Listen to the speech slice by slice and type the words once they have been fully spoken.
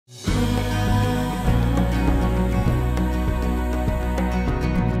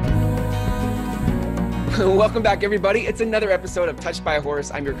Welcome back, everybody. It's another episode of Touched by a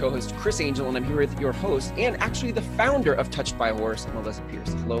Horse. I'm your co-host, Chris Angel, and I'm here with your host and actually the founder of Touched by a Horse, Melissa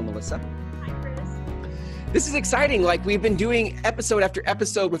Pierce. Hello, Melissa. Hi, Chris. This is exciting. Like, we've been doing episode after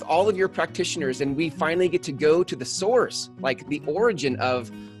episode with all of your practitioners, and we finally get to go to the source, like the origin of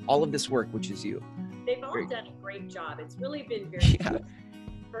all of this work, which is you. They've all done a great job. It's really been very good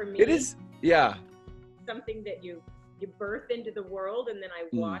for me. It is, yeah. Something that you birth into the world, and then I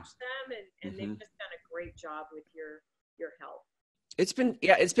watch them, and they've just done a great job with your help. It's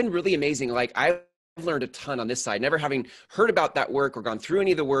been really amazing. Like, I've learned a ton on this side. Never having heard about that work or gone through any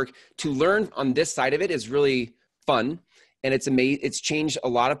of the work, to learn on this side of it is really fun. And it's amazing. It's changed a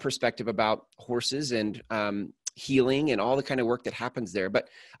lot of perspective about horses and healing and all the kind of work that happens there. But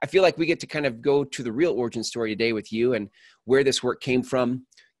I feel like we get to kind of go to the real origin story today with you and where this work came from,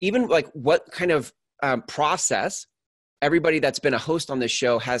 even like what kind of process everybody that's been a host on this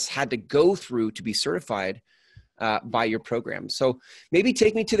show has had to go through to be certified by your program. So maybe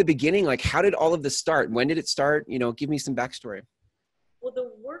take me to the beginning. Like, how did all of this start? When did it start? You know, give me some backstory. Well,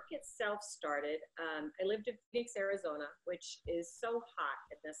 the work itself started, I lived in Phoenix, Arizona, which is so hot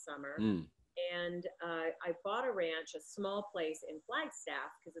in the summer. And I bought a ranch, a small place in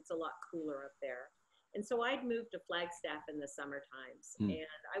Flagstaff, because it's a lot cooler up there. And so I'd moved to Flagstaff in the summer times, and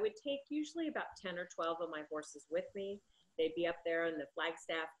I would take usually about 10 or 12 of my horses with me. They'd be up there in the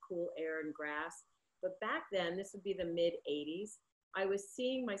Flagstaff cool air and grass. But back then, this would be the mid 80s, I was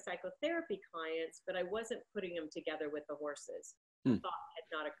seeing my psychotherapy clients, but I wasn't putting them together with the horses. The thought had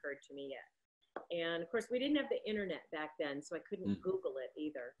not occurred to me yet. And of course, we didn't have the internet back then, so I couldn't Google it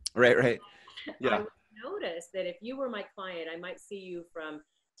either. Right. Yeah. I would notice that if you were my client, I might see you from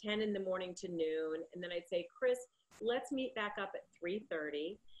 10 in the morning to noon. And then I'd say, Chris, let's meet back up at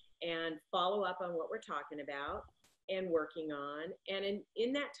 3:30 and follow up on what we're talking about and working on. And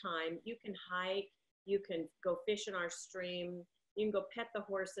in that time, you can hike, you can go fish in our stream, you can go pet the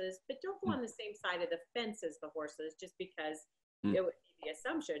horses, but don't go on the same side of the fence as the horses, just because it would be the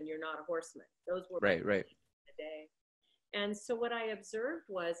assumption you're not a horseman. Those were right. the day. And so what I observed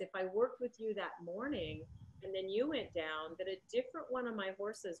was, if I worked with you that morning and then you went down, that a different one of my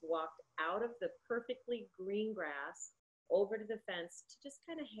horses walked out of the perfectly green grass over to the fence to just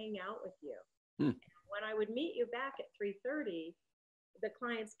kind of hang out with you. And when I would meet you back at 3:30, the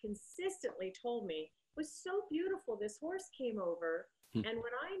clients consistently told me, it was so beautiful, this horse came over. And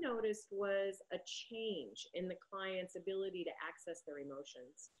what I noticed was a change in the client's ability to access their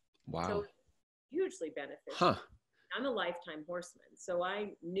emotions. Wow. So hugely beneficial. I'm a lifetime horseman, so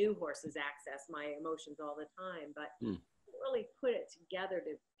I knew horses access my emotions all the time, but really put it together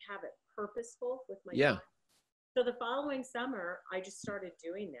to have it purposeful with my clients. So the following summer, I just started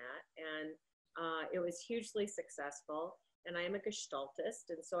doing that, and it was hugely successful. And I am a gestaltist,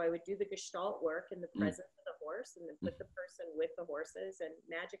 and so I would do the gestalt work in the presence of the horse, and then put the person with the horses, and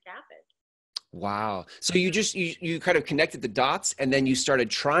magic happened. Wow. So you kind of connected the dots, and then you started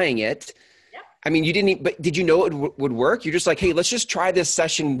trying it. Yep. I mean, you didn't, but did you know it would work? You're just like, hey, let's just try this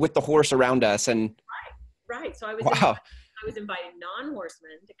session with the horse around us. And right. So I was inviting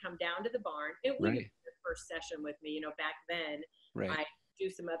non-horsemen to come down to the barn. It would be the first session with me. You know, back then, I do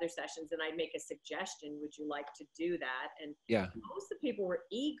some other sessions and I'd make a suggestion, would you like to do that? And most of the people were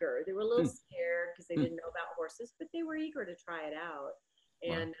eager. They were a little scared because they didn't know about horses, but they were eager to try it out.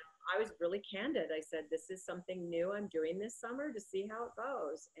 And I was really candid. I said, this is something new I'm doing this summer to see how it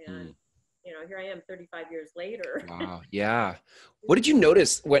goes. And you know, here I am 35 years later. Wow. Yeah. What did you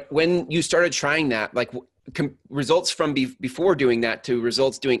notice when you started trying that? Like, results from before doing that to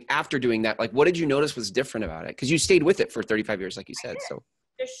results after doing that? Like, what did you notice was different about it? Because you stayed with it for 35 years, like you said. So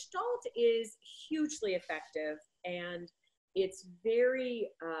Gestalt is hugely effective, and it's very,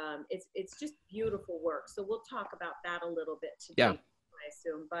 it's just beautiful work. So we'll talk about that a little bit today, I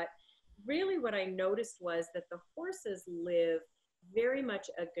assume. But really what I noticed was that the horses live very much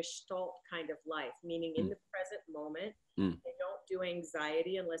a gestalt kind of life, meaning in the present moment. They don't do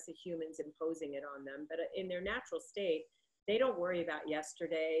anxiety unless a human's imposing it on them. But in their natural state, they don't worry about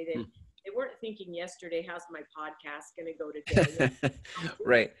yesterday. They weren't thinking yesterday, how's my podcast going to go today?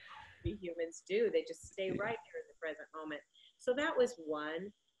 Right. We humans do. They just stay right here in the present moment. So that was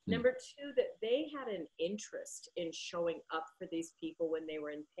one. Number two, that they had an interest in showing up for these people when they were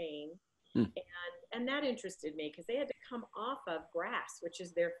in pain. And that interested me because they had to come off of grass, which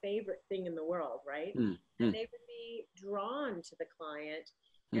is their favorite thing in the world, right? And they would be drawn to the client.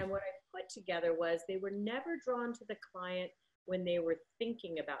 And what I put together was they were never drawn to the client when they were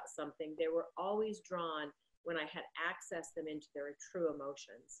thinking about something. They were always drawn when I had accessed them into their true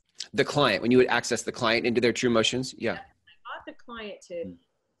emotions. The client, when you would access the client into their true emotions? Yeah. I got the client to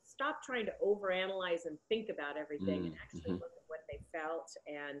stop trying to overanalyze and think about everything and actually look at what they felt.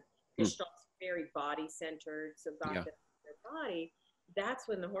 And Gestalt's very body centered, so got them in their body. That's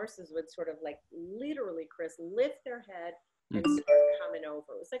when the horses would sort of like literally, Chris, lift their head and start coming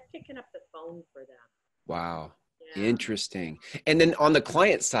over. It was like picking up the phone for them. Wow. Yeah. Interesting. And then on the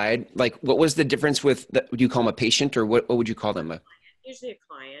client side, like what was the difference with would you call them a patient, or what would you call them? Usually a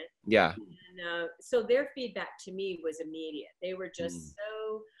client. Yeah. And so their feedback to me was immediate. They were just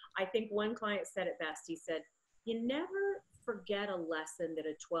so, I think one client said it best. He said, you never forget a lesson that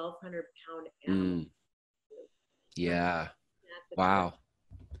a 1,200-pound animal Yeah. Wow.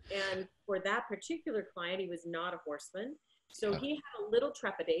 And for that particular client, he was not a horseman. So he had a little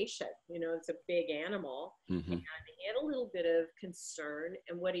trepidation, you know, it's a big animal, and he had a little bit of concern.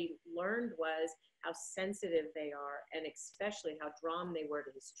 And what he learned was how sensitive they are, and especially how drawn they were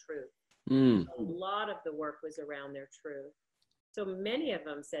to his truth. A lot of the work was around their truth. So many of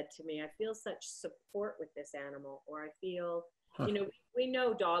them said to me, I feel such support with this animal, or I feel, you know, we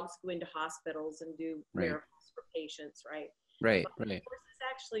know dogs go into hospitals and do miracles for patients, right? Right. But horses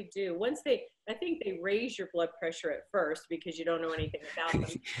actually do. Once I think they raise your blood pressure at first because you don't know anything about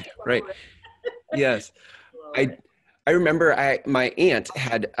them. Right. Yes. I remember my aunt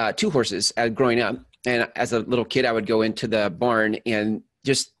had 2 horses growing up, and as a little kid, I would go into the barn and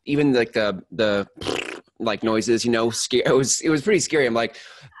just even like the like noises, you know, scare. It was pretty scary. I'm like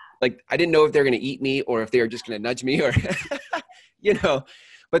I didn't know if they're going to eat me or if they were just going to nudge me, or you know,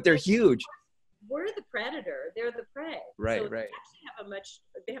 but they're huge. We're the predator, they're the prey. Right, so right.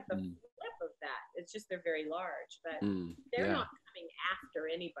 They have the flip of that. It's just they're very large, but they're not coming after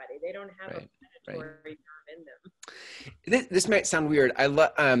anybody. They don't have a predatory nerve in them. This might sound weird. I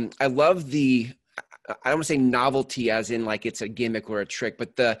love the, I don't want to say novelty as in like it's a gimmick or a trick,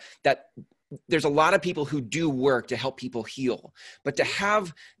 but that there's a lot of people who do work to help people heal, but to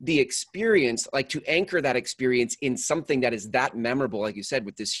have the experience, like to anchor that experience in something that is that memorable, like you said,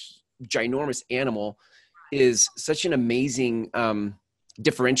 with this ginormous animal, is such an amazing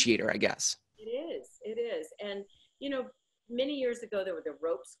differentiator, I guess. It is. And, you know, many years ago, there were the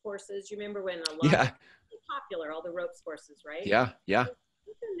ropes courses. You remember when a lot of popular, all the ropes courses, right? Yeah.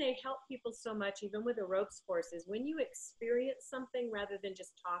 And they help people so much, even with the ropes courses, when you experience something rather than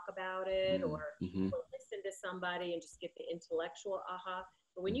just talk about it or listen to somebody and just get the intellectual aha.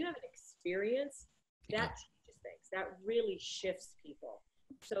 But when you have an experience, that changes things. That really shifts people.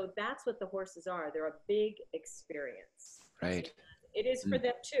 So that's what the horses are. They're a big experience. Right. So it is for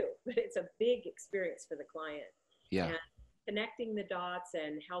them too, but it's a big experience for the client. Yeah. And connecting the dots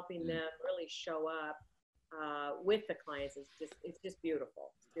and helping them really show up with the clients it's just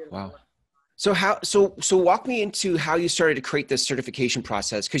beautiful. It's beautiful. Wow. So walk me into how you started to create this certification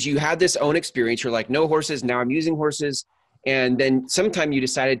process, because you had this own experience. You're like, no horses, now I'm using horses. And then sometime you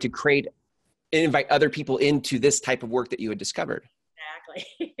decided to create and invite other people into this type of work that you had discovered.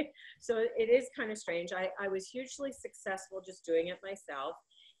 Exactly. So it is kind of strange. I was hugely successful just doing it myself.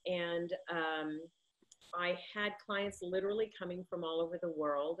 And I had clients literally coming from all over the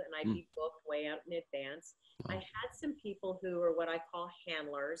world, and I'd be booked way out in advance. Wow. I had some people who are what I call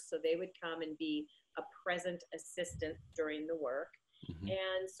handlers. So they would come and be a present assistant during the work.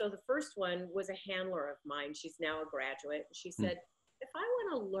 And so the first one was a handler of mine. She's now a graduate. She said, if I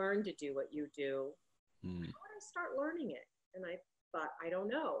want to learn to do what you do, how would I start learning it? And I thought, I don't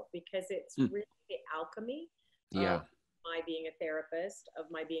know, because it's really the alchemy of my being a therapist, of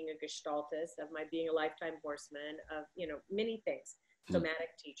my being a gestaltist, of my being a lifetime horseman, of, you know, many things,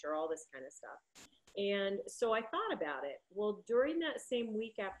 somatic teacher, all this kind of stuff. And so I thought about it. Well, during that same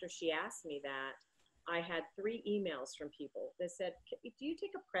week after she asked me that, I had 3 emails from people that said, do you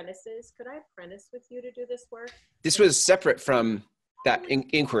take apprentices? Could I apprentice with you to do this work? This was separate from that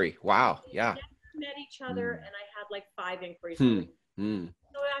inquiry. Wow. Yeah. We met each other, and I had like 5 inquiries. So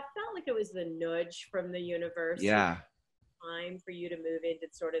I felt like it was the nudge from the universe. Yeah. Time for you to move into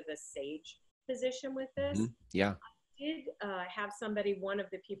sort of the sage position with this. Yeah. I did have somebody, one of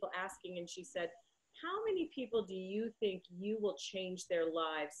the people asking, and she said, how many people do you think you will change their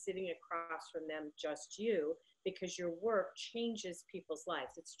lives sitting across from them, just you, because your work changes people's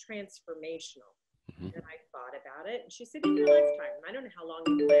lives? It's transformational. And I thought about it, and she said, in your lifetime. I don't know how long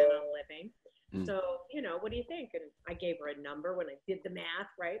you plan on living. So, you know, what do you think? And I gave her a number when I did the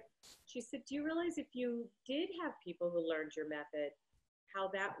math, right? She said, do you realize if you did have people who learned your method, how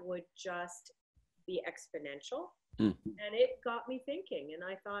that would just be exponential? And it got me thinking. And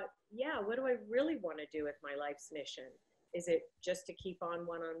I thought, yeah, what do I really want to do with my life's mission? Is it just to keep on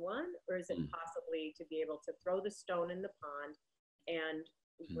one-on-one, or is it possibly to be able to throw the stone in the pond and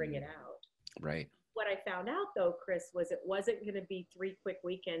bring it out? Right. What I found out though, Chris, was it wasn't going to be 3 quick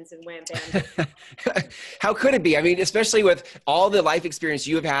weekends and wham bam. How could it be? I mean, especially with all the life experience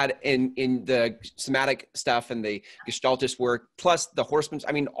you have had in the somatic stuff and the gestaltist work, plus the horseman's,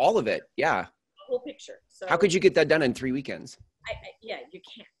 I mean, all of it. Yeah. Whole picture. So how could you get that done in 3 weekends? Yeah, you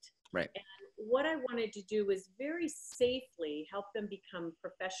can't. Right. And what I wanted to do was very safely help them become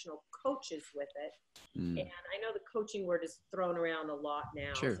professional coaches with it. And I know the coaching word is thrown around a lot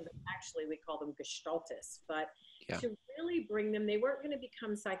now. Sure. So actually we call them gestaltists, but yeah. to really bring them, they weren't going to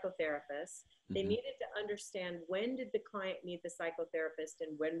become psychotherapists. They needed to understand when did the client need the psychotherapist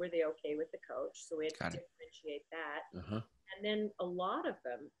and when were they okay with the coach. So we had to differentiate that. And then a lot of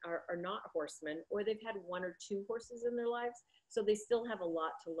them are not horsemen, or they've had 1 or 2 horses in their lives. So they still have a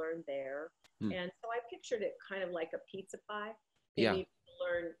lot to learn there. And so I pictured it kind of like a pizza pie. They needed to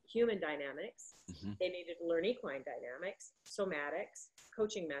learn human dynamics. They needed to learn equine dynamics, somatics,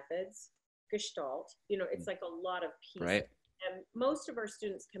 coaching methods, gestalt. You know, it's like a lot of pieces. Right. And most of our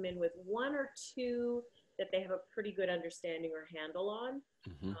students come in with 1 or 2 that they have a pretty good understanding or handle on.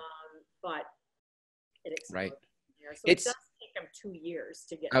 But it explodes. So it does take them 2 years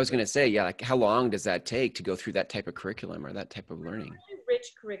to get. I was going to say, yeah, like how long does that take to go through that type of curriculum or that type of learning? Really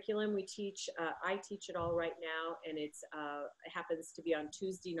rich curriculum. We teach, I teach it all right now, and it happens to be on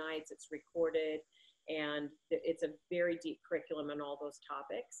Tuesday nights. It's recorded, and it's a very deep curriculum on all those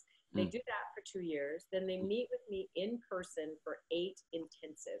topics. They do that for 2 years. Then they meet with me in person for 8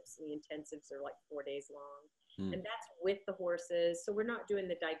 intensives. And the intensives are like 4 days long. And that's with the horses. So we're not doing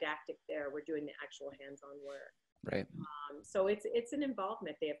the didactic there. We're doing the actual hands-on work. Right. So it's an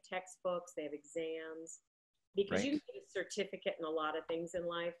involvement. They have textbooks, they have exams, because you need a certificate in a lot of things in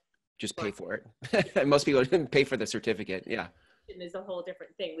life. Just pay for it. Most people didn't pay for the certificate. Yeah. Is a whole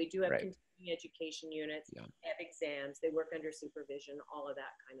different thing. We do have continuing education units, they have exams, they work under supervision, all of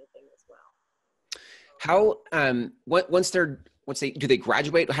that kind of thing as well. How do they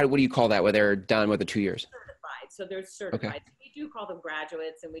graduate? What do you call that when they're done with the 2 years? Certified. So they're certified. Okay. So we do call them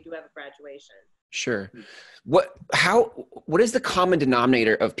graduates, and we do have a graduation. Sure. What is the common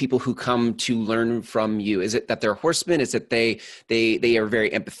denominator of people who come to learn from you? Is it that they're horsemen? Is it they are very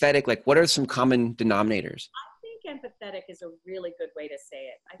empathetic? Like, what are some common denominators? I think empathetic is a really good way to say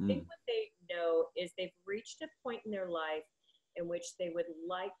it. I think what they know is they've reached a point in their life in which they would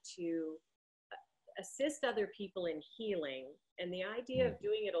like to assist other people in healing. And the idea of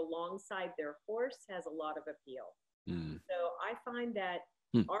doing it alongside their horse has a lot of appeal. So I find that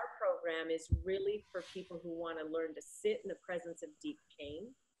our program is really for people who want to learn to sit in the presence of deep pain,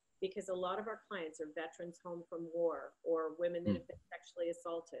 because a lot of our clients are veterans home from war, or women that have been sexually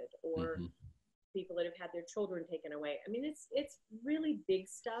assaulted, or people that have had their children taken away. I mean, it's really big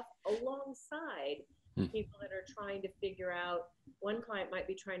stuff, alongside people that are trying to figure out. One client might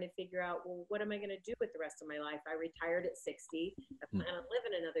be trying to figure out, well, what am I going to do with the rest of my life? I retired at 60. I plan on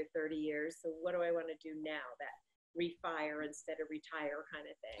living another 30 years. So what do I want to do now? That refire instead of retire kind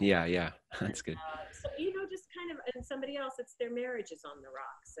of thing. Yeah. That's good. So, just kind of, and somebody else, it's their marriage is on the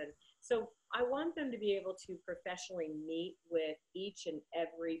rocks. And so I want them to be able to professionally meet with each and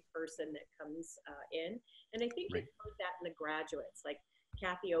every person that comes in. And I think you've heard that in the graduates, like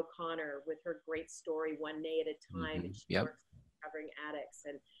Kathy O'Connor with her great story, One Day at a Time. And she works covering addicts.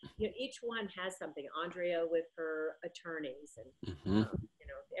 And each one has something. Andrea with her attorneys, and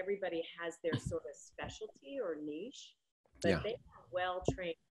everybody has their sort of specialty or niche, but they are well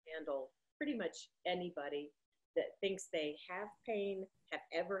trained to handle pretty much anybody that thinks they have pain, have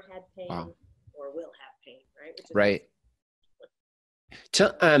ever had pain, or will have pain, right? Right.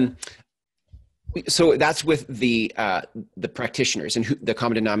 So that's with the practitioners and the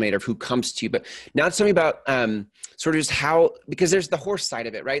common denominator of who comes to you. But now tell me about sort of just how, because there's the horse side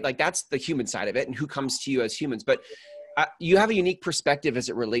of it, right? Like that's the human side of it and who comes to you as humans. But you have a unique perspective as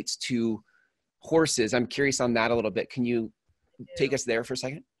it relates to horses. I'm curious on that a little bit. Can you take us there for a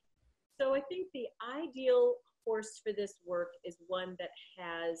second? So I think the ideal horse for this work is one that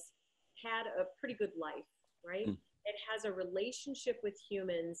has had a pretty good life, right? It has a relationship with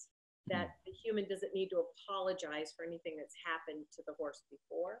humans that the human doesn't need to apologize for anything that's happened to the horse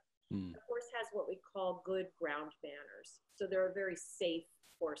before. The horse has what we call good ground manners. So they're a very safe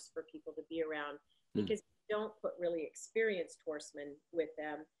horse for people to be around, because you don't put really experienced horsemen with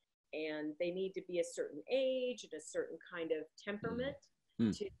them, and they need to be a certain age and a certain kind of temperament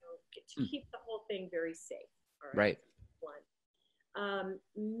to keep the whole thing very safe. All right. One.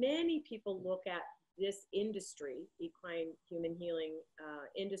 Many people look at this industry, equine human healing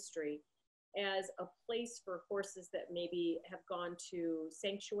industry, as a place for horses that maybe have gone to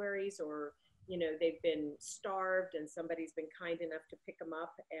sanctuaries or they've been starved and somebody's been kind enough to pick them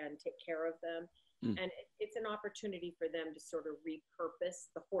up and take care of them. And it's an opportunity for them to sort of repurpose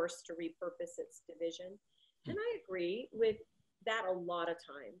the horse, to repurpose its division. And I agree with that a lot of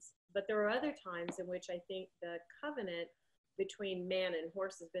times, but there are other times in which I think the covenant between man and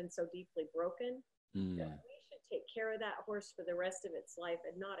horse has been so deeply broken that we should take care of that horse for the rest of its life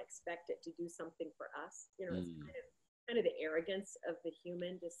and not expect it to do something for us. It's kind of the arrogance of the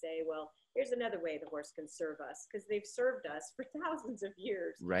human to say, well, here's another way the horse can serve us, because they've served us for thousands of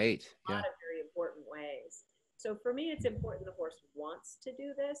years. Right. In a lot of very important ways. So for me, it's important the horse wants to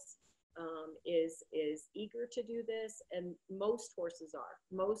do this, is eager to do this, and most horses are.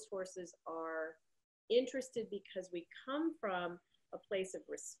 Most horses are interested because we come from a place of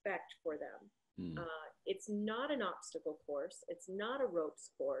respect for them. It's not an obstacle course. It's not a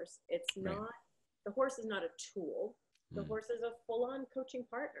ropes course. It's not, the horse is not a tool. The horse is a full-on coaching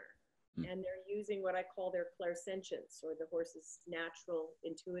partner. And they're using what I call their clairsentience, or the horse's natural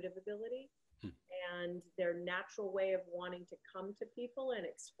intuitive ability, and their natural way of wanting to come to people and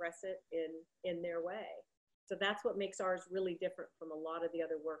express it in their way. So that's what makes ours really different from a lot of the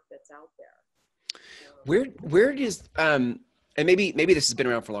other work that's out there. Where does and maybe this has been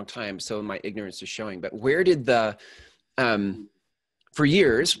around for a long time, so my ignorance is showing, but where did the for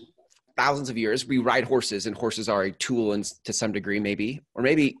years, thousands of years, we ride horses, and horses are a tool, and to some degree, maybe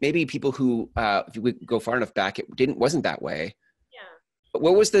people who, if we go far enough back, it wasn't that way. Yeah. But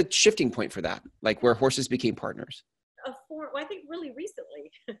what was the shifting point for that? Like where horses became partners? I think really recently,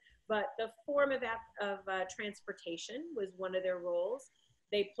 but the form of transportation was one of their roles.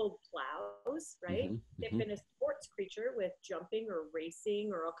 They pulled plows, right? They've been a sports creature with jumping or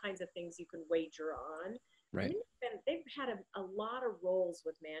racing or all kinds of things you can wager on. Right. They've had a lot of roles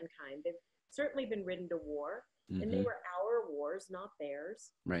with mankind. They've certainly been ridden to war, and they were our wars, not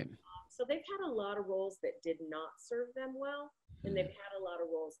theirs. Right. So they've had a lot of roles that did not serve them well, and they've had a lot of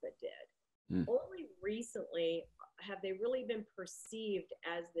roles that did. Only recently have they really been perceived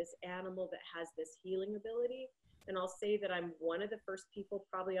as this animal that has this healing ability. And I'll say that I'm one of the first people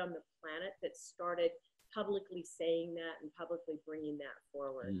probably on the planet that started publicly saying that and publicly bringing that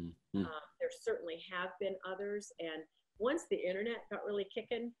forward. There certainly have been others. And once the internet got really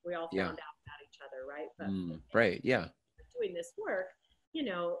kicking, we all found out about each other, right? But right. Yeah. Doing this work,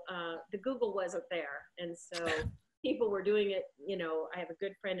 the Google wasn't there. And so people were doing it, I have a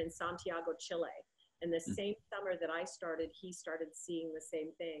good friend in Santiago, Chile. And the same summer that I started, he started seeing the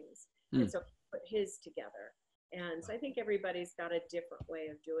same things. And so he put his together. And so I think everybody's got a different way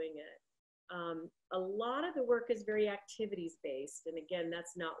of doing it. A lot of the work is very activities based. And again,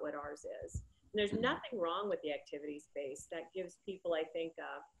 that's not what ours is. And there's nothing wrong with the activities based. That gives people, I think,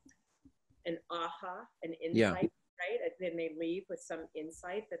 an aha, an insight, right? Then they leave with some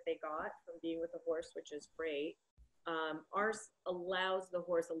insight that they got from being with a horse, which is great. Ours allows the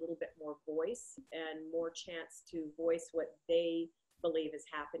horse a little bit more voice and more chance to voice what they believe is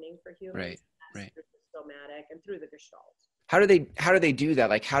happening for humans. Right. Through the somatic and through the Gestalt. How do they do that?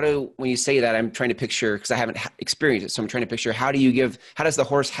 Like when you say that, I'm trying to picture, because I haven't experienced it. So I'm trying to picture, how does the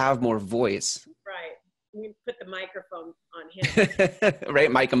horse have more voice? Right. We put the microphone on him.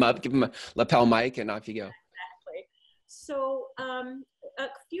 Right. Mic him up, give him a lapel mic, and off you go. Exactly. So a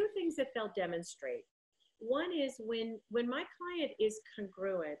few things that they'll demonstrate. One is when my client is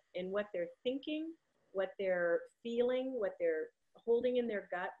congruent in what they're thinking, what they're feeling, what they're holding in their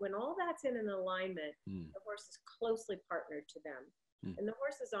gut, when all that's in an alignment, the horse is closely partnered to them. And the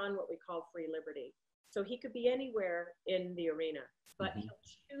horse is on what we call free liberty. So he could be anywhere in the arena, but he'll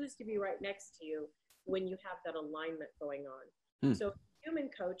choose to be right next to you when you have that alignment going on. So a human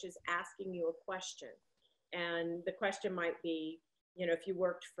coach is asking you a question, and the question might be, if you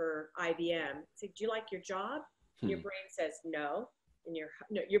worked for IBM, say, do you like your job? Your brain says no. And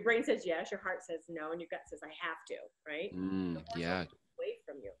your brain says yes, your heart says no, and your gut says, I have to, right? Yeah. Away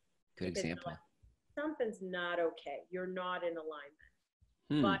from you. Good example. Like, something's not okay. You're not in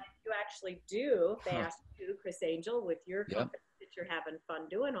alignment. But if you actually do, they ask you, Chris Angel, with your company that you're having fun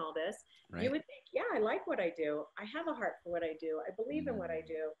doing all this, you would think, yeah, I like what I do. I have a heart for what I do. I believe in what I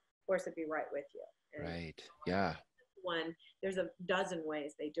do. Of course, it'd be right with you. And right. Yeah. There's a dozen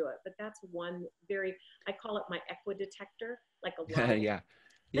ways they do it, but that's one I call it my equidetector, like a line.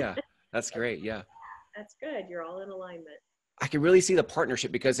 Yeah. That's great. Yeah. That's good. You're all in alignment. I can really see the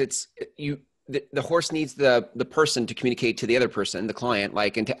partnership, because the horse needs the person to communicate to the other person, the client,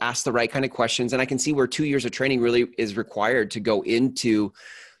 and to ask the right kind of questions. And I can see where 2 years of training really is required to go into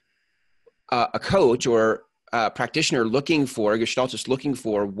a coach or a practitioner looking for, a gestaltist looking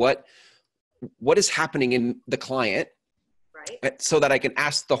for what is happening in the client, right? So that I can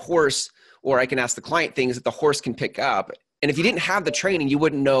ask the horse or I can ask the client things that the horse can pick up. And if you didn't have the training, you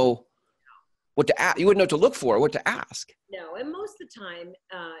wouldn't know what to ask. You wouldn't know what to look for, what to ask. No, and most of the time,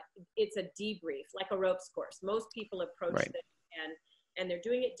 it's a debrief, like a ropes course. Most people approach Right. it and they're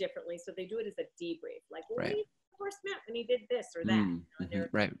doing it differently, so they do it as a debrief. Like, well, what Right. do you think the horse meant when he did this or that? You know,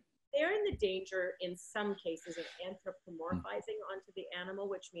 Right. they're in the danger, in some cases, of anthropomorphizing onto the animal,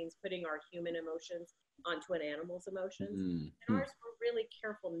 which means putting our human emotions onto an animal's emotions. And ours, we're really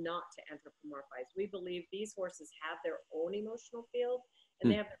careful not to anthropomorphize. We believe these horses have their own emotional field,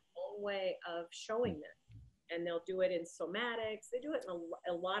 and they have their own way of showing them. And they'll do it in somatics. They do it in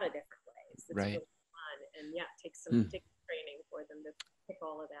a lot of different ways. It's Right. really fun. And yeah, it takes some training for them to pick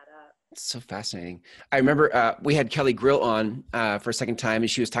all of that up. It's so fascinating. I remember we had Kelly Grill on for a second time,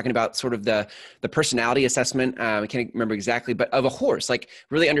 and she was talking about sort of the personality assessment. I can't remember exactly, but of a horse, like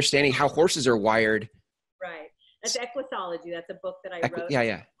really understanding how horses are wired. Right. That's Equithology. That's a book that I wrote.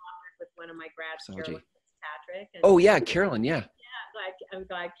 Yeah. With one of my grads, Equithology. Carolyn Fitzpatrick. And oh yeah, Carolyn. Yeah. I'm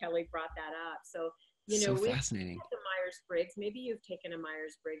glad Kelly brought that up. So, you So know, we fascinating. the Myers-Briggs. Maybe you've taken a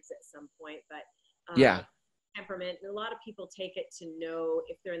Myers-Briggs at some point, but Yeah. temperament. And a lot of people take it to know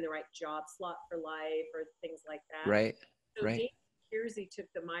if they're in the right job slot for life or things like that. Right. So Right. David Kiersey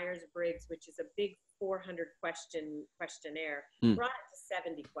took the Myers-Briggs, which is a big 400 questionnaire, brought it to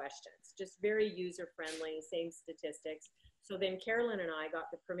 70 questions, just very user-friendly, same statistics. So then Carolyn and I got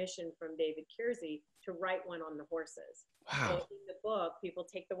the permission from David Kiersey to write one on the horses. Wow. So in the book, people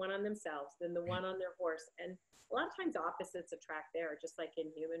take the one on themselves, then the one on their horse. And a lot of times opposites attract there, just like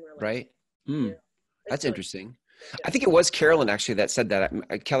in human relationships. Right. That's really interesting. I think it was Carolyn actually that said that.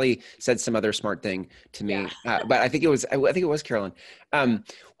 Kelly said some other smart thing to me, but I think it was Carolyn.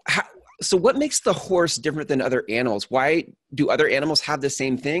 So what makes the horse different than other animals? Why do other animals have the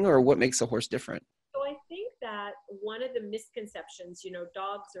same thing, or what makes a horse different? So I think that one of the misconceptions, you know,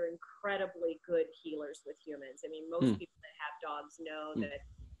 dogs are incredibly good healers with humans. I mean, most people that have dogs know that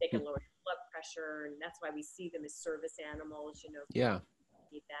they can lower your blood pressure, and that's why we see them as service animals, you know. Yeah.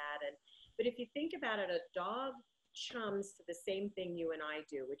 Need that. But if you think about it, a dog chums to the same thing you and I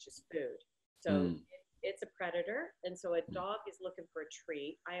do, which is food. So it's a predator. And so a dog is looking for a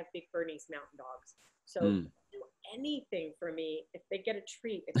treat. I have big Bernese mountain dogs. So do anything for me if they get a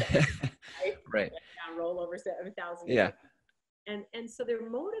treat. Right. Down, roll over 7,000. Yeah. And so they're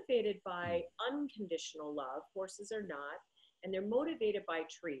motivated by unconditional love. Horses are not. And they're motivated by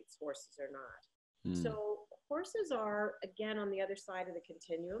treats. Horses are not. So horses are, again, on the other side of the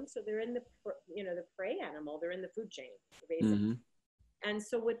continuum. So they're in the prey animal. They're in the food chain, basically. And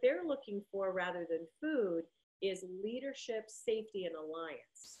so what they're looking for rather than food is leadership, safety, and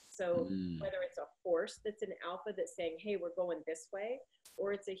alliance. So whether it's a horse that's an alpha that's saying, hey, we're going this way,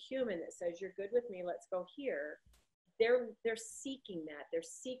 or it's a human that says, you're good with me, let's go here. They're seeking that. They're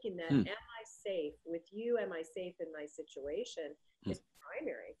seeking that. Am I safe with you? Am I safe in my situation? Is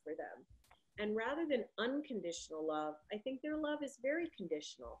primary for them. And rather than unconditional love, I think their love is very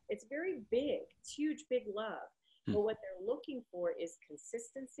conditional. It's very big. It's huge, big love. But what they're looking for is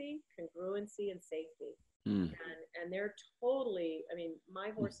consistency, congruency, and safety. And they're totally, I mean,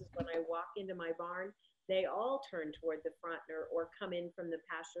 my horses, when I walk into my barn, they all turn toward the front or come in from the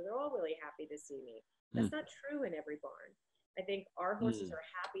pasture. They're all really happy to see me. That's not true in every barn. I think our horses are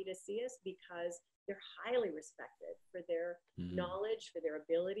happy to see us because they're highly respected for their knowledge, for their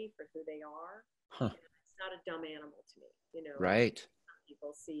ability, for who they are. It's not a dumb animal to me, you know. Right. Some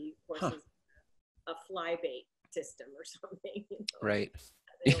people see horses a fly bait system or something. You know? Right.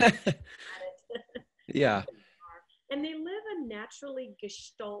 Yeah. Yeah. And they live a naturally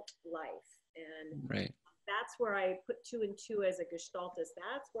gestalt life. And that's where I put 2 and 2 as a gestaltist.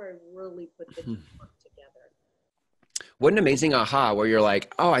 That's where I really put the work together. What an amazing aha where you're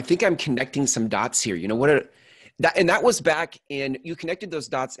like, oh, I think I'm connecting some dots here. You know, that was back in, you connected those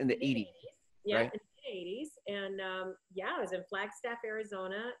dots in the 80s. Yeah, right? in the 80s. And I was in Flagstaff,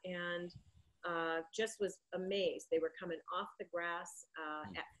 Arizona, and just was amazed. They were coming off the grass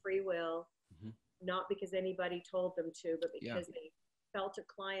at free will, not because anybody told them to, but because they felt a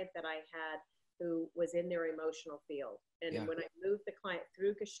client that I had who was in their emotional field. And when I moved the client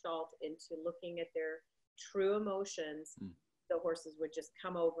through Gestalt into looking at their true emotions, the horses would just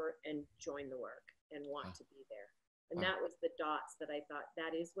come over and join the work and want to be there. And that was the dots that I thought,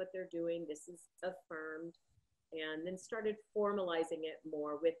 that is what they're doing. This is affirmed. And then started formalizing it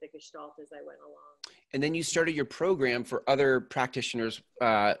more with the Gestalt as I went along. And then you started your program for other practitioners.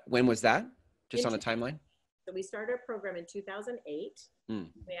 When was that? Just on a timeline? So we started our program in 2008. We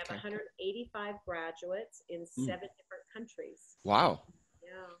have 185 graduates in 7 different countries. Wow. Yeah.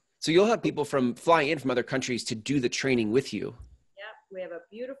 So you'll have people flying in from other countries to do the training with you. Yep. We have a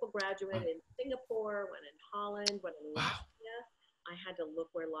beautiful beautiful graduate in Singapore, one in Holland, one in Wow. Latvia. I had to look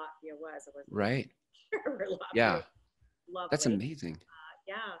where Latvia was. I wasn't Right. sure where Latvia Yeah. was. Lovely. That's amazing.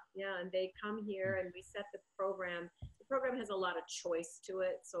 Yeah. And they come here and we set the program. The program has a lot of choice to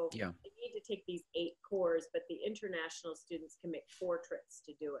it. So Yeah. you need to take these 8 cores, but the international students can make 4 trips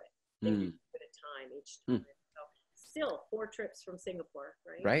to do it. They can do it at a time each time. So still 4 trips from Singapore,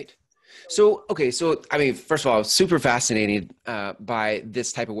 right? Right. So, okay. So, I mean, first of all, I was super fascinated by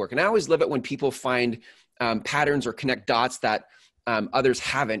this type of work. And I always love it when people find patterns or connect dots that others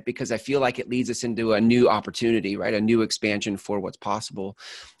haven't, because I feel like it leads us into a new opportunity, right? A new expansion for what's possible.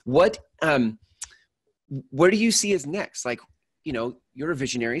 Where do you see as next? Like, you know, you're a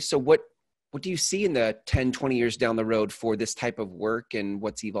visionary. So what do you see in the 10, 20 years down the road for this type of work and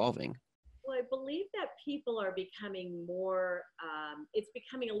what's evolving? Well, I believe that people are becoming more, it's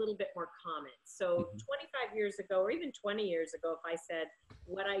becoming a little bit more common. So 25 years ago, or even 20 years ago, if I said,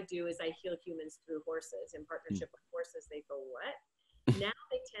 what I do is I heal humans through horses in partnership with horses, they go, what? Now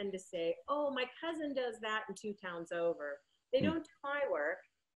they tend to say, oh, my cousin does that in 2 towns over. They don't do my work,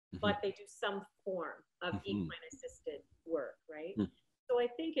 but they do some form of equine assisted work, right? So I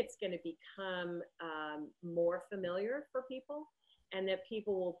think it's going to become more familiar for people, and that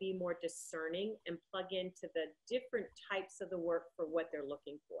people will be more discerning and plug into the different types of the work for what they're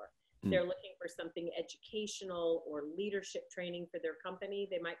looking for. They're looking for something educational or leadership training for their company,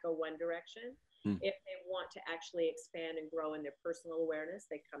 they might go one direction. If they want to actually expand and grow in their personal awareness,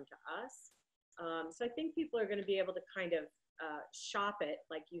 they come to us. So I think people are going to be able to kind of shop it,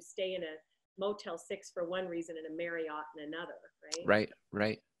 like you stay in a Motel 6 for one reason and a Marriott in another, right?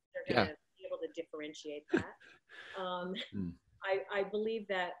 Right. They're going to be able to differentiate that. I believe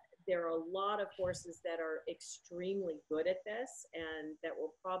that there are a lot of horses that are extremely good at this, and that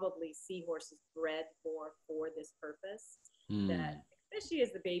will probably see horses bred more for this purpose. That, especially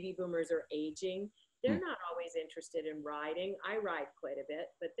as the baby boomers are aging, they're not always interested in riding. I ride quite a bit,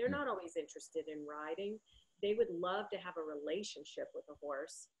 but they're not always interested in riding. They would love to have a relationship with a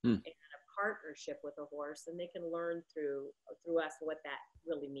horse and a partnership with a horse, and they can learn through us what that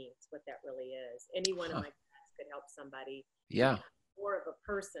really means, what that really is. Any one of my class could help somebody become more of a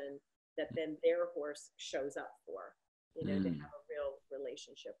person that then their horse shows up for, you know, to have a real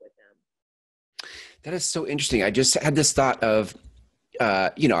relationship with them. That is so interesting. I just had this thought of,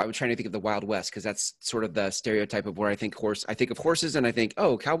 you know, I was trying to think of the Wild West, because that's sort of the stereotype of where I think of horses, and I think,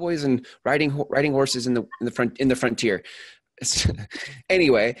 oh, cowboys and riding horses in the frontier.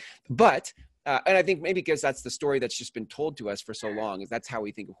 Anyway, but and I think maybe because that's the story that's just been told to us for so long, is that's how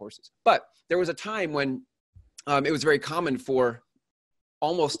we think of horses. But there was a time when it was very common for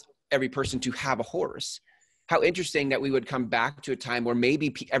almost every person to have a horse. How interesting that we would come back to a time where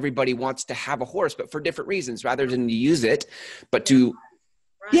maybe everybody wants to have a horse, but for different reasons, rather than to use it, but to,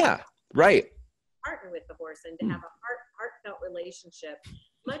 partner with the horse and to have a heartfelt relationship.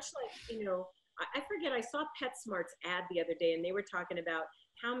 Much like, you know, I forget, I saw PetSmart's ad the other day, and they were talking about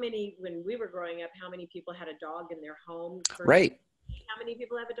how many, when we were growing up, how many people had a dog in their home. How many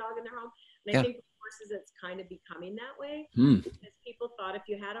people have a dog in their home? And I think with horses, it's kind of becoming that way, because people thought if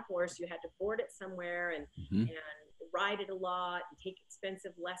you had a horse, you had to board it somewhere and ride it a lot and take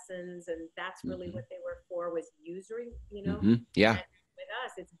expensive lessons. And that's really what they were for, was usury, you know? And with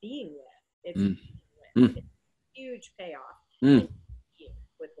us, it's being with. It's being with. It's a huge payoff with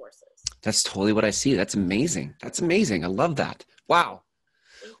horses. That's totally what I see. That's amazing. That's amazing. I love that. Wow.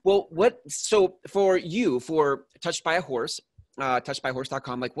 Well, so for you, for Touched by a Horse,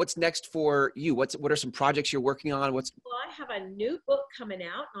 touchedbyhorse.com, like what's next for you? What are some projects you're working on? Well, I have a new book coming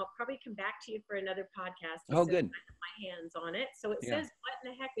out, and I'll probably come back to you for another podcast. Oh, good. I have my hands on it. So it says, what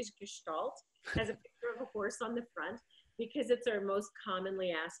in the heck is Gestalt? Has a picture of a horse on the front, because it's our most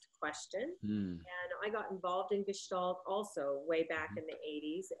commonly asked question. And I got involved in Gestalt also way back in the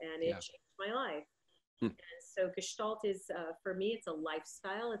 80s, and it changed my life. And so Gestalt is, for me, it's a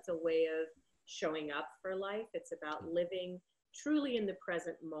lifestyle. It's a way of showing up for life. It's about living truly in the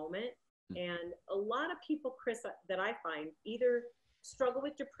present moment. And a lot of people, Chris, that I find either struggle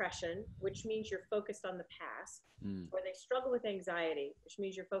with depression, which means you're focused on the past, or they struggle with anxiety, which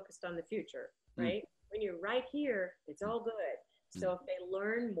means you're focused on the future, right? When you're right here, it's all good. So if they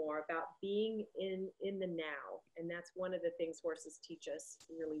learn more about being in the now, and that's one of the things horses teach us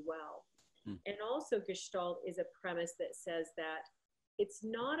really well. And also Gestalt is a premise that says that it's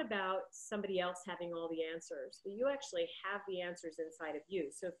not about somebody else having all the answers, but you actually have the answers inside of you.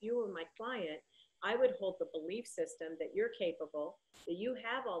 So if you were my client, I would hold the belief system that you're capable, that you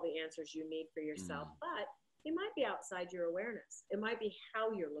have all the answers you need for yourself, but it might be outside your awareness. It might be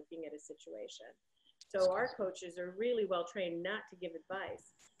how you're looking at a situation. So our coaches are really well trained not to give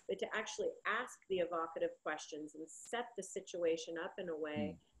advice, but to actually ask the evocative questions and set the situation up in a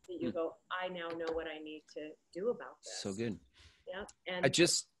way that you go, I now know what I need to do about this. So good. Yeah. I And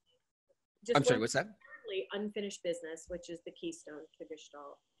just I'm sorry, what's that? Unfinished business, which is the keystone to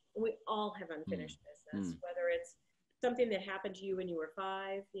Gestalt. And we all have unfinished business, whether it's something that happened to you when you were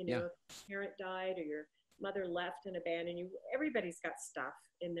 5, you know, if your parent died or your mother left and abandoned you. Everybody's got stuff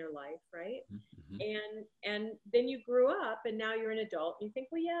in their life, right? And then you grew up and now you're an adult and you think,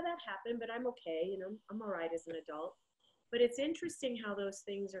 well, yeah, that happened, but I'm okay. You know, I'm all right as an adult. But it's interesting how those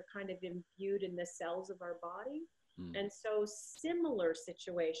things are kind of imbued in the cells of our body. And so similar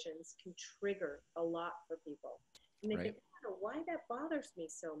situations can trigger a lot for people. And they think, I don't know why that bothers me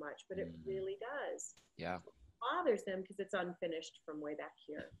so much, but it really does. Yeah. It bothers them because it's unfinished from way back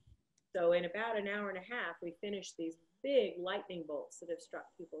here. So in about an hour and a half, we finish these big lightning bolts that have struck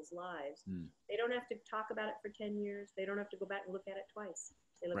people's lives. They don't have to talk about it for 10 years. They don't have to go back and look at it twice.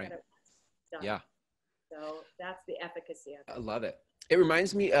 They look at it once. Done. Yeah. So that's the efficacy of it. I love it. It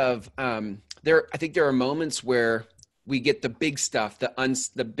reminds me of I think there are moments where we get the big stuff,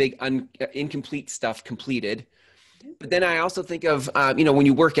 incomplete stuff completed. But then I also think of you know, when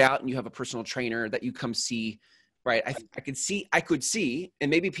you work out and you have a personal trainer that you come see, right? I could see, and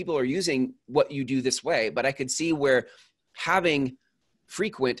maybe people are using what you do this way, but I could see where having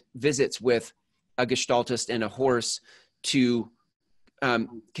frequent visits with a gestaltist and a horse to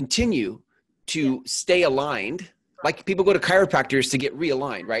continue to stay aligned. Like people go to chiropractors to get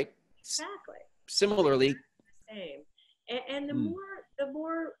realigned, right? Exactly. Similarly. Same. And the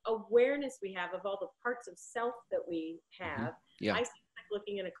more awareness we have of all the parts of self that we have, I see it like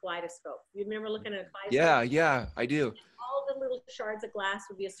looking in a kaleidoscope. You remember looking at a kaleidoscope? Yeah, I do. All the little shards of glass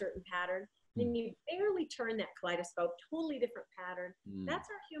would be a certain pattern. Then you barely turn that kaleidoscope, totally different pattern. That's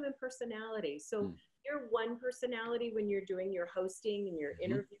our human personality. So your one personality when you're doing your hosting and you're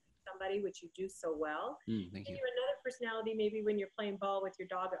interviewing somebody, which you do so well. Thank you. And you're another personality maybe when you're playing ball with your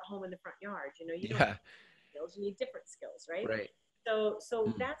dog at home in the front yard. You know, you don't have skills, you need different skills, right? So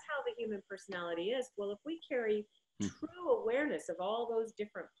that's how the human personality is. Well, if we carry true awareness of all those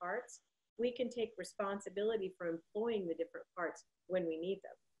different parts, we can take responsibility for employing the different parts when we need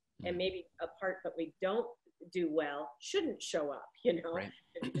them. And maybe a part that we don't do well shouldn't show up, you know,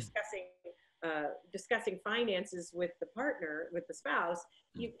 discussing finances with the partner, with the spouse,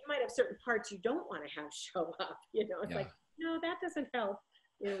 you might have certain parts you don't want to have show up, you know, it's like, no, that doesn't help.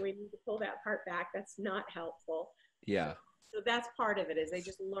 You know, we need to pull that part back. That's not helpful. Yeah. So that's part of it, is they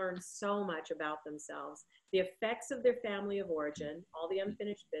just learn so much about themselves, the effects of their family of origin, all the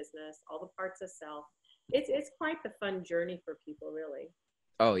unfinished business, all the parts of self. It's quite the fun journey for people, really.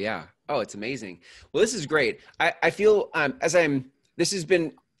 Oh yeah. Oh, it's amazing. Well, this is great. I feel this has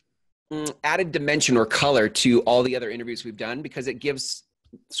been added dimension or color to all the other interviews we've done, because it gives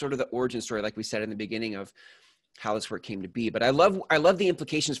sort of the origin story, like we said in the beginning, of how this work came to be. But I love the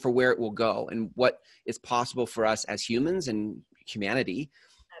implications for where it will go and what is possible for us as humans and humanity.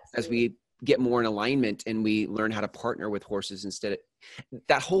 Absolutely. As we get more in alignment and we learn how to partner with horses instead of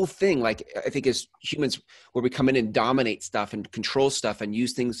that whole thing. Like, I think as humans, where we come in and dominate stuff and control stuff and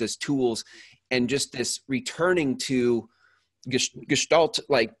use things as tools, and just this returning to Gestalt,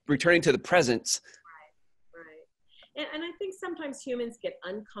 like returning to the presence. Right. And I think sometimes humans get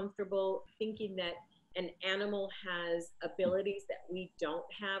uncomfortable thinking that an animal has abilities that we don't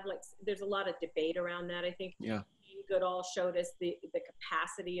have. Like, there's a lot of debate around that. I think Goodall showed us the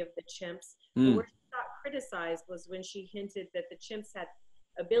capacity of the chimps. But where she got criticized was when she hinted that the chimps had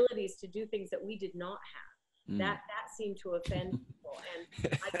abilities to do things that we did not have. That seemed to offend people.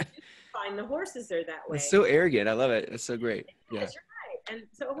 And I do find the horses are that way. It's so arrogant. I love it. It's so great. Yes, you're right. And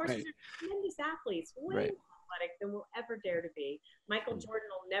so horses are tremendous athletes, way more athletic than we'll ever dare to be. Michael Jordan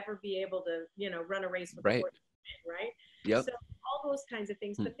will never be able to, you know, run a race with a horse, right? Yep. So all those kinds of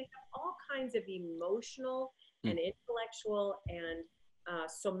things, but they have all kinds of emotional and intellectual and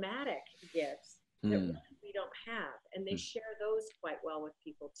somatic gifts that really we don't have, and they share those quite well with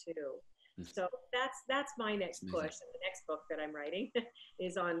people too. So that's my next push, and the next book that I'm writing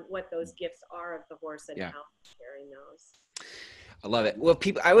is on what those gifts are of the horse and how sharing those. I love it. Well,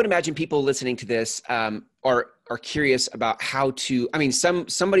 I would imagine people listening to this are curious about how to. I mean,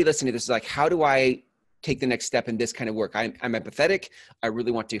 somebody listening to this is like, how do I take the next step in this kind of work? I'm empathetic. I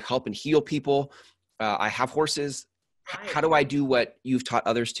really want to help and heal people. I have horses. How do I do what you've taught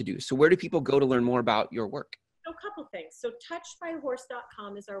others to do? So where do people go to learn more about your work? So a couple things. So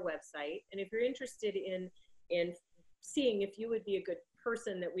touchedbyhorse.com is our website. And if you're interested in seeing if you would be a good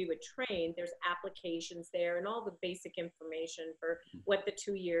person that we would train, there's applications there and all the basic information for what the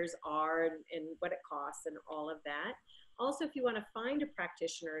 2 years are and what it costs and all of that. Also, if you want to find a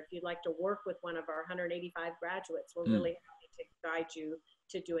practitioner, if you'd like to work with one of our 185 graduates, we're really happy to guide you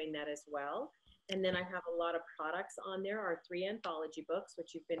to doing that as well. And then I have a lot of products on there, our 3 anthology books,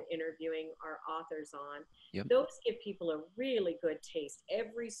 which you've been interviewing our authors on. Yep. Those give people a really good taste.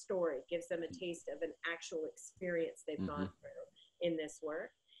 Every story gives them a taste of an actual experience they've gone through in this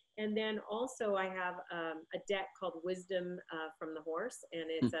work. And then also I have a deck called Wisdom from the Horse, and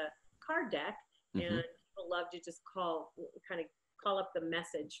it's a card deck, and people love to just call up the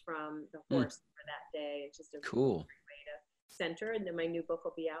message from the horse for that day. It's just a cool great way to center, and then my new book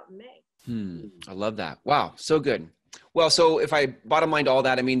will be out in May. I love that. Wow. So good. Well, so if I bottom line all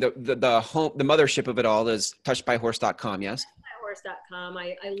that, I mean, the home, the mothership of it all is touchedbyhorse.com. Yes. Touchedbyhorse.com.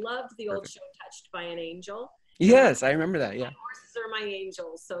 I loved the old show Touched by an Angel. Yes. I remember that. Yeah. My horses are my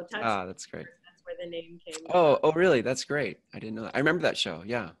angels. So that's great. That's where the name came from. Oh, really? That's great. I didn't know that. I remember that show.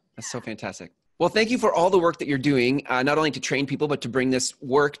 Yeah. That's so fantastic. Well, thank you for all the work that you're doing, not only to train people, but to bring this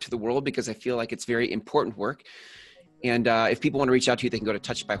work to the world, because I feel like it's very important work. And if people want to reach out to you, they can go to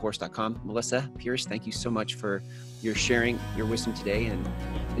touchedbyhorse.com. Melissa Pierce, thank you so much for your sharing your wisdom today. And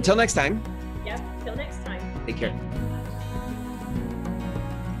until next time. Yep. Till next time. Take care.